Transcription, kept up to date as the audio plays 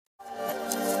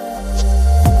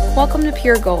Welcome to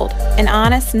Pure Gold, an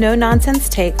honest, no-nonsense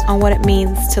take on what it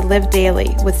means to live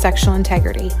daily with sexual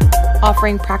integrity,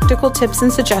 offering practical tips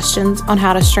and suggestions on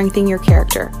how to strengthen your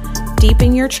character,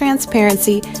 deepen your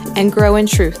transparency, and grow in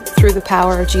truth through the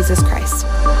power of Jesus Christ.